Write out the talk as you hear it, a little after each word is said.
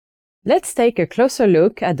Let's take a closer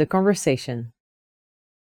look at the conversation.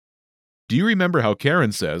 Do you remember how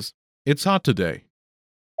Karen says, "It's hot today"?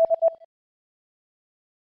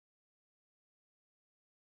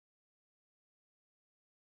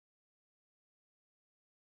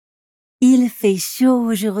 Il fait chaud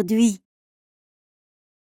aujourd'hui.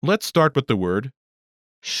 Let's start with the word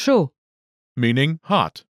Chaud, meaning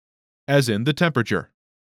hot, as in the temperature.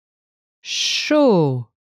 chaud,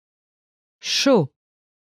 chaud,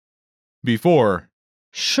 Before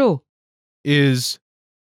chaud. is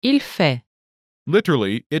Il fait,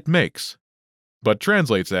 literally it makes, but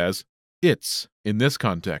translates as it's in this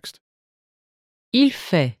context. il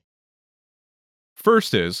fait,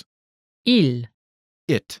 First is il,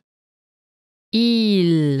 it.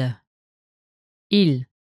 il.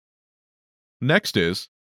 Next is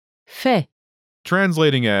Fait,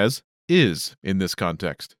 translating as is in this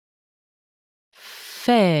context.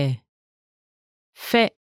 fait,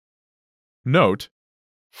 fait, Note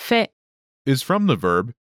fait, is from the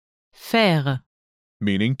verb faire.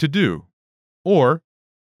 meaning to do or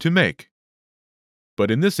to make. But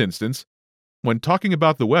in this instance, when talking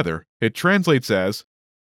about the weather, it translates as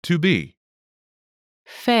to be.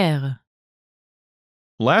 Faire.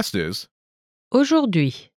 Last is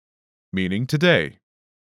Aujourd'hui. meaning today.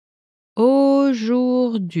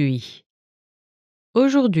 Aujourd'hui.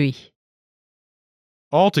 Aujourd'hui.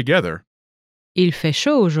 Altogether, Il fait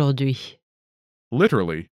chaud aujourd'hui.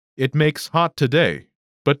 literally, it makes hot today,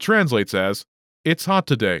 but translates as it's hot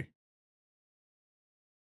today.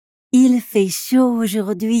 Il fait chaud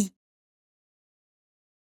aujourd'hui.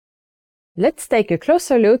 Let's take a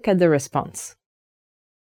closer look at the response.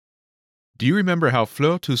 Do you remember how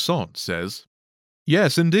Fleur Toussaint says,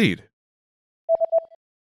 "Yes, indeed"?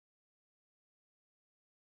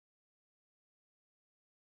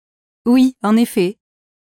 Oui, en effet.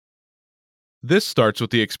 This starts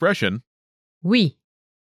with the expression Oui,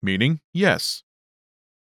 meaning yes.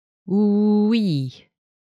 oui.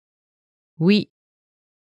 Oui,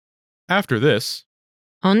 After this,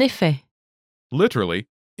 en effet. literally,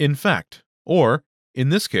 in fact, or, in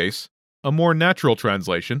this case, a more natural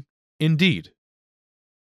translation, indeed.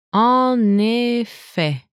 En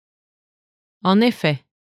effet. En effet.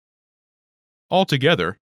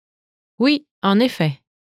 Altogether, Oui, en effet.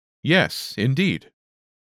 yes, indeed.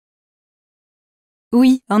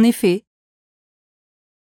 Oui, en effet.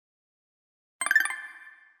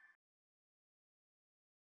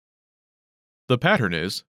 The pattern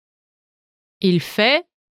is Il fait,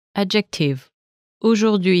 adjective.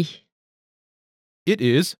 Aujourd'hui. it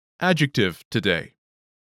is adjective today.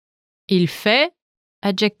 Il fait,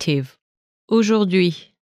 adjective.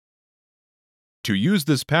 Aujourd'hui. To use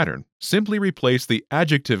this pattern, simply replace the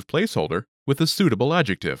adjective placeholder with a suitable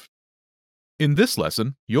adjective. In this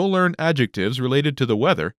lesson, you'll learn adjectives related to the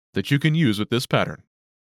weather that you can use with this pattern.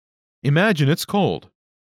 Imagine it's cold.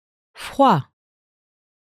 Froid.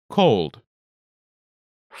 Cold.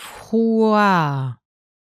 Froid.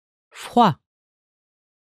 Froid.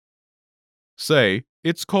 Say,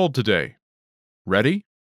 it's cold today. Ready?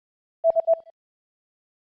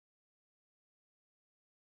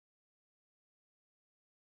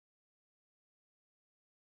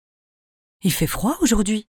 Il fait froid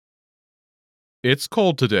aujourd'hui. It's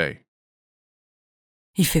cold today.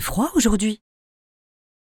 Il fait froid aujourd'hui.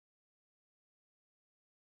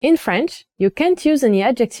 In French, you can't use any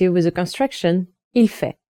adjective with the construction il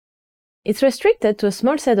fait. It's restricted to a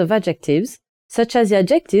small set of adjectives, such as the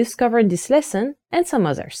adjectives covered in this lesson and some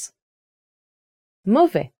others.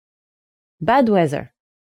 Mauvais, bad weather.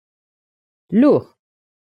 Lourd,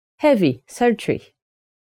 heavy, sultry.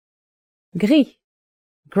 Gris,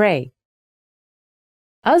 gray.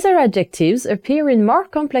 Other adjectives appear in more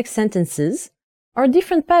complex sentences or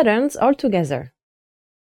different patterns altogether.